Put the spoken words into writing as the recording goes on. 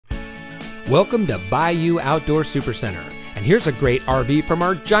Welcome to Bayou Outdoor Supercenter, and here's a great RV from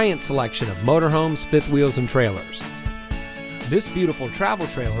our giant selection of motorhomes, fifth wheels, and trailers. This beautiful travel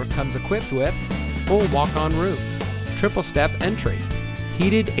trailer comes equipped with full walk-on roof, triple step entry,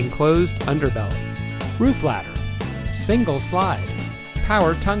 heated enclosed underbelly, roof ladder, single slide,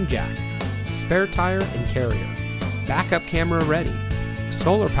 power tongue jack, spare tire and carrier, backup camera ready,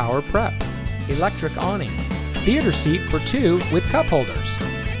 solar power prep, electric awning, theater seat for two with cup holders,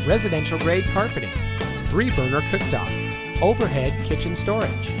 residential grade carpeting, 3-burner cooktop, overhead kitchen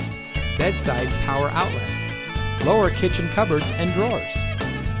storage, bedside power outlets, lower kitchen cupboards and drawers,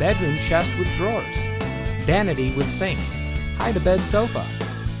 bedroom chest with drawers, vanity with sink, hide-a-bed sofa,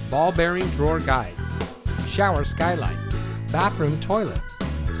 ball bearing drawer guides, shower skylight, bathroom toilet,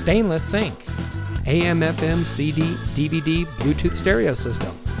 stainless sink, AM/FM CD DVD Bluetooth stereo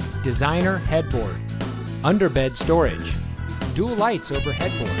system, designer headboard, underbed storage, dual lights over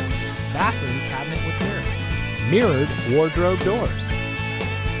headboard, bathroom cabinet with mirror, mirrored wardrobe doors.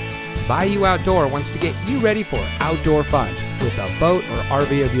 Bayou Outdoor wants to get you ready for outdoor fun with a boat or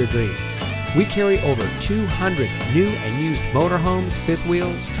RV of your dreams. We carry over 200 new and used motorhomes, fifth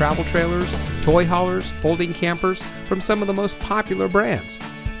wheels, travel trailers, toy haulers, folding campers from some of the most popular brands.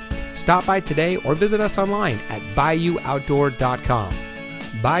 Stop by today or visit us online at BayouOutdoor.com.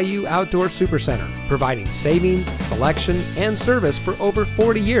 Bayou Outdoor Supercenter, providing savings, selection, and service for over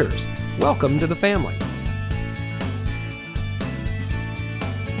 40 years. Welcome to the family.